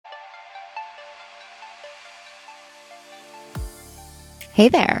Hey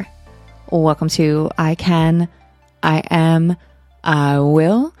there. Welcome to I Can, I Am, I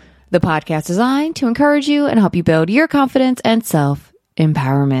Will, the podcast designed to encourage you and help you build your confidence and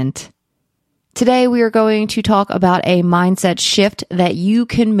self-empowerment. Today, we are going to talk about a mindset shift that you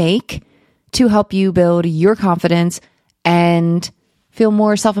can make to help you build your confidence and feel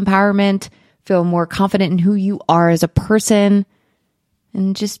more self-empowerment, feel more confident in who you are as a person,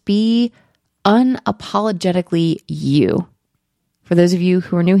 and just be unapologetically you. For those of you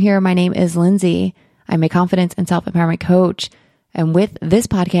who are new here, my name is Lindsay. I'm a confidence and self-empowerment coach. And with this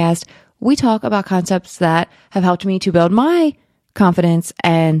podcast, we talk about concepts that have helped me to build my confidence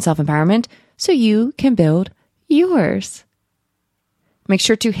and self-empowerment so you can build yours. Make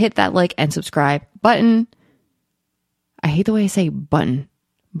sure to hit that like and subscribe button. I hate the way I say button.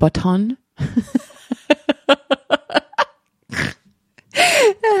 Button.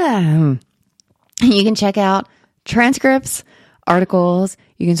 You can check out transcripts, articles.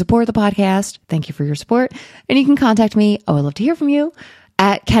 You can support the podcast. Thank you for your support. And you can contact me. Oh, I'd love to hear from you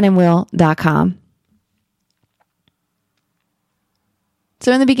at kenandwill.com.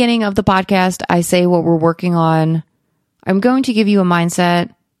 So in the beginning of the podcast, I say what we're working on. I'm going to give you a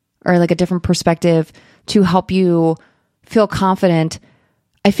mindset or like a different perspective to help you feel confident.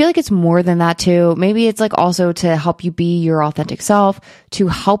 I feel like it's more than that too. Maybe it's like also to help you be your authentic self, to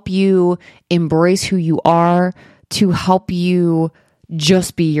help you embrace who you are, to help you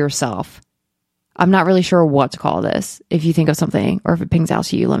just be yourself. I'm not really sure what to call this. If you think of something or if it pings out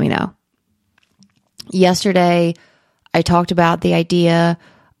to you, let me know. Yesterday, I talked about the idea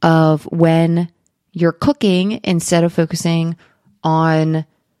of when you're cooking, instead of focusing on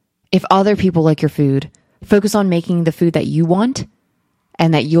if other people like your food, focus on making the food that you want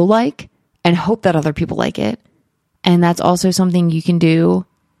and that you'll like and hope that other people like it. And that's also something you can do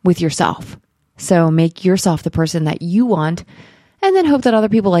with yourself. So make yourself the person that you want and then hope that other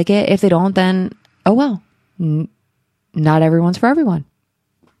people like it. If they don't, then, oh well, not everyone's for everyone.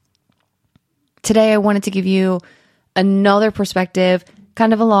 Today, I wanted to give you another perspective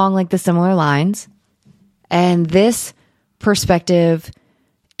kind of along like the similar lines. And this perspective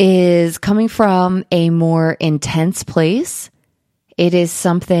is coming from a more intense place. It is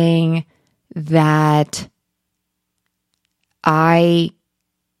something that I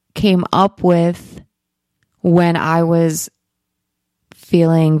came up with when I was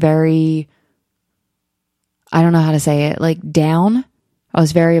feeling very, I don't know how to say it, like down. I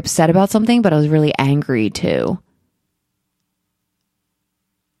was very upset about something, but I was really angry too.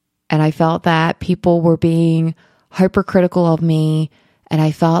 And I felt that people were being hypercritical of me, and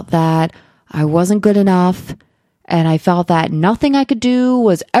I felt that I wasn't good enough, and I felt that nothing I could do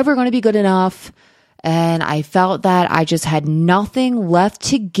was ever going to be good enough, and I felt that I just had nothing left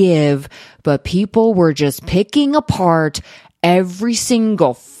to give, but people were just picking apart every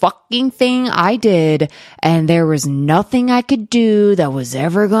single fucking thing I did, and there was nothing I could do that was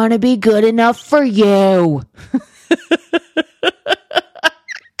ever going to be good enough for you.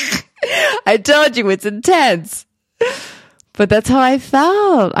 I told you it's intense. But that's how I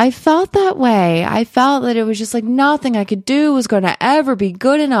felt. I felt that way. I felt that it was just like nothing I could do was going to ever be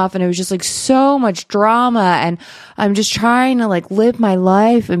good enough. And it was just like so much drama. And I'm just trying to like live my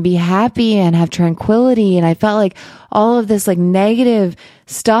life and be happy and have tranquility. And I felt like all of this like negative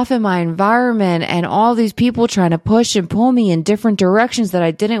stuff in my environment and all these people trying to push and pull me in different directions that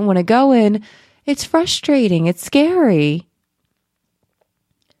I didn't want to go in. It's frustrating. It's scary.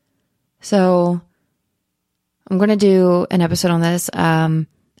 So I'm going to do an episode on this. I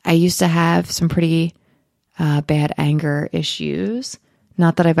used to have some pretty bad anger issues.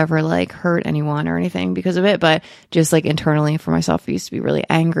 Not that I've ever like hurt anyone or anything because of it, but just like internally for myself, I used to be really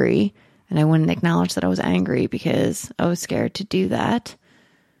angry, and I wouldn't acknowledge that I was angry because I was scared to do that.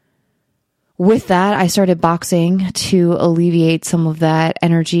 With that, I started boxing to alleviate some of that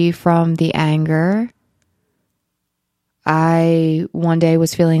energy from the anger. I one day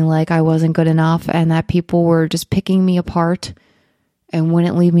was feeling like I wasn't good enough and that people were just picking me apart and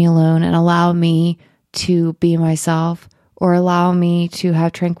wouldn't leave me alone and allow me to be myself or allow me to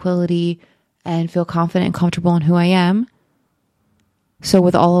have tranquility and feel confident and comfortable in who I am. So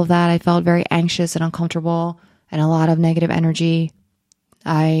with all of that, I felt very anxious and uncomfortable and a lot of negative energy.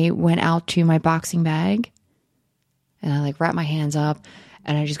 I went out to my boxing bag and I like wrapped my hands up.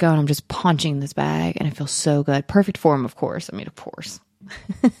 And I just go and I'm just punching this bag and it feels so good. Perfect form, of course. I mean, of course.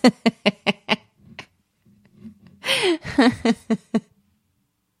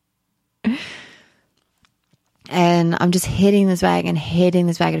 And I'm just hitting this bag and hitting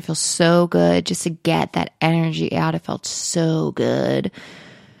this bag. And it feels so good just to get that energy out. It felt so good.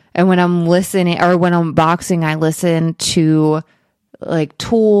 And when I'm listening or when I'm boxing, I listen to like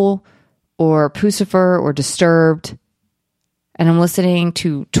Tool or Pucifer or Disturbed, and I'm listening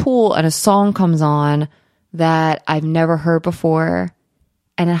to Tool and a song comes on that I've never heard before,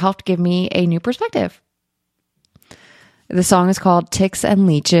 and it helped give me a new perspective. The song is called Ticks and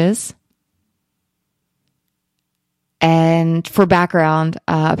Leeches. And for background,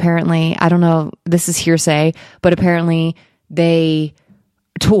 apparently, I don't know, this is hearsay, but apparently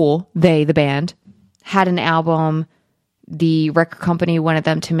Tool, the band, had an album. The record company wanted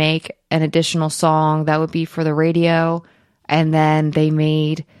them to make an additional song that would be for the radio. And then they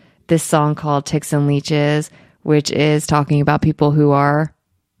made this song called Ticks and Leeches, which is talking about people who are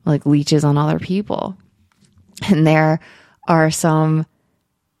like leeches on other people. And there are some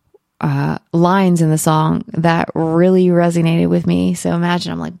lines in the song that really resonated with me. So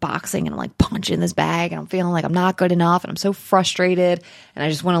imagine I'm like boxing and I'm like punching this bag and I'm feeling like I'm not good enough and I'm so frustrated and I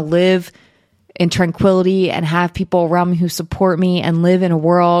just want to live in tranquility and have people around me who support me and live in a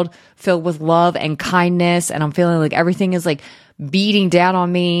world filled with love and kindness. And I'm feeling like everything is like beating down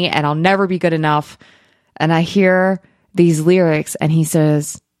on me and I'll never be good enough. And I hear these lyrics and he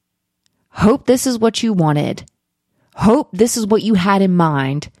says, hope this is what you wanted. Hope this is what you had in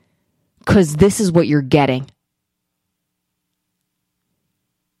mind, because this is what you're getting.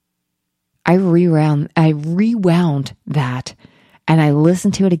 I rewound that and I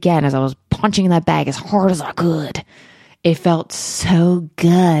listened to it again as I was punching that bag as hard as I could. It felt so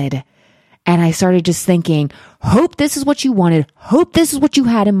good. And I started just thinking, hope this is what you wanted. Hope this is what you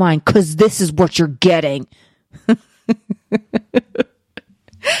had in mind, because this is what you're getting.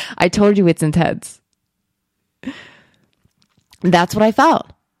 I told you it's intense. That's what I felt.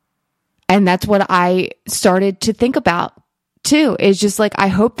 And that's what I started to think about too. Is just like, I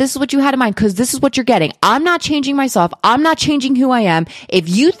hope this is what you had in mind, because this is what you're getting. I'm not changing myself. I'm not changing who I am. If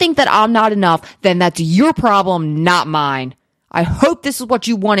you think that I'm not enough, then that's your problem, not mine. I hope this is what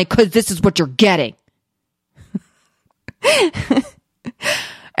you wanted, because this is what you're getting.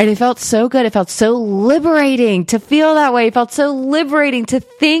 And it felt so good. It felt so liberating to feel that way. It felt so liberating to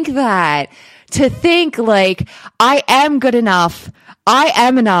think that. To think like, I am good enough. I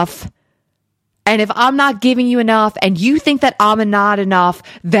am enough. And if I'm not giving you enough and you think that I'm not enough,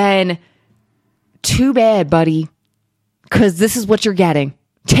 then too bad, buddy. Because this is what you're getting.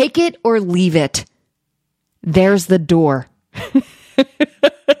 Take it or leave it. There's the door.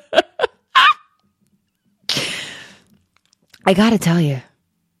 I gotta tell you,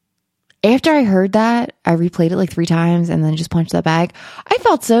 after I heard that, I replayed it like 3 times and then just punched that bag. I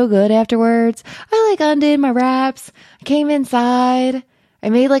felt so good afterwards. I like undid my wraps. I came inside. I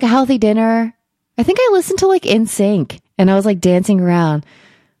made like a healthy dinner. I think I listened to like NSYNC and I was like dancing around.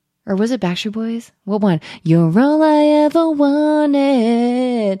 Or was it Backstreet Boys? What one? You're all I ever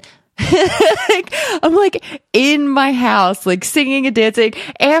wanted. I'm like in my house, like singing and dancing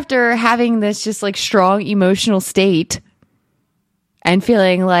after having this just like strong emotional state. And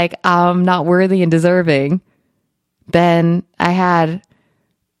feeling like I'm not worthy and deserving. Then I had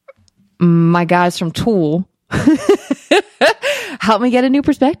my guys from Tool help me get a new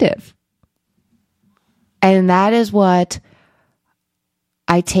perspective. And that is what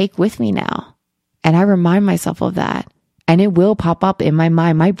I take with me now. And I remind myself of that. And it will pop up in my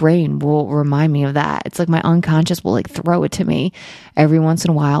mind. My brain will remind me of that. It's like my unconscious will like throw it to me every once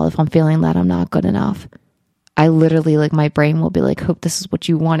in a while if I'm feeling that I'm not good enough. I literally, like, my brain will be like, hope this is what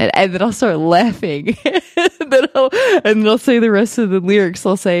you wanted. And then I'll start laughing. and then I'll say the rest of the lyrics.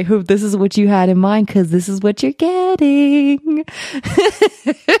 I'll say, hope this is what you had in mind, because this is what you're getting.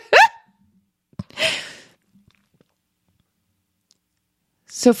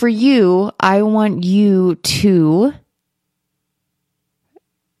 So for you, I want you to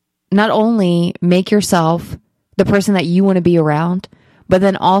not only make yourself the person that you want to be around, but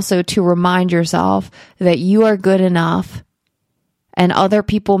then also to remind yourself that you are good enough, and other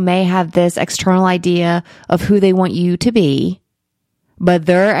people may have this external idea of who they want you to be, but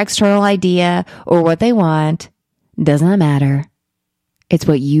their external idea or what they want does not matter. It's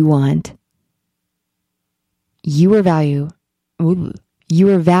what you want. You are You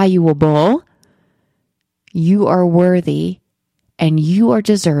are valuable. You are worthy, and you are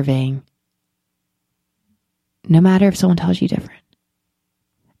deserving, no matter if someone tells you different.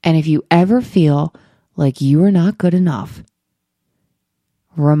 And if you ever feel like you are not good enough,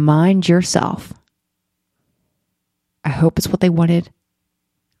 remind yourself, I hope it's what they wanted.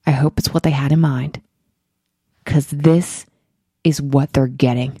 I hope it's what they had in mind. Because this is what they're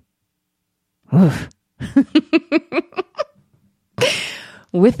getting.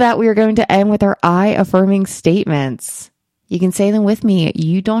 With that, we are going to end with our I affirming statements. You can say them with me.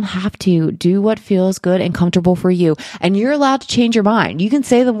 You don't have to. Do what feels good and comfortable for you. And you're allowed to change your mind. You can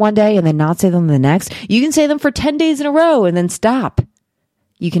say them one day and then not say them the next. You can say them for 10 days in a row and then stop.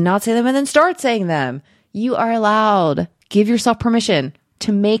 You cannot say them and then start saying them. You are allowed. Give yourself permission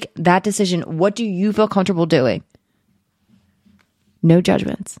to make that decision. What do you feel comfortable doing? No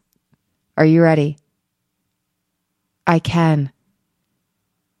judgments. Are you ready? I can.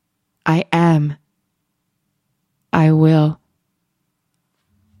 I am. I will.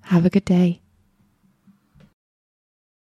 Have a good day.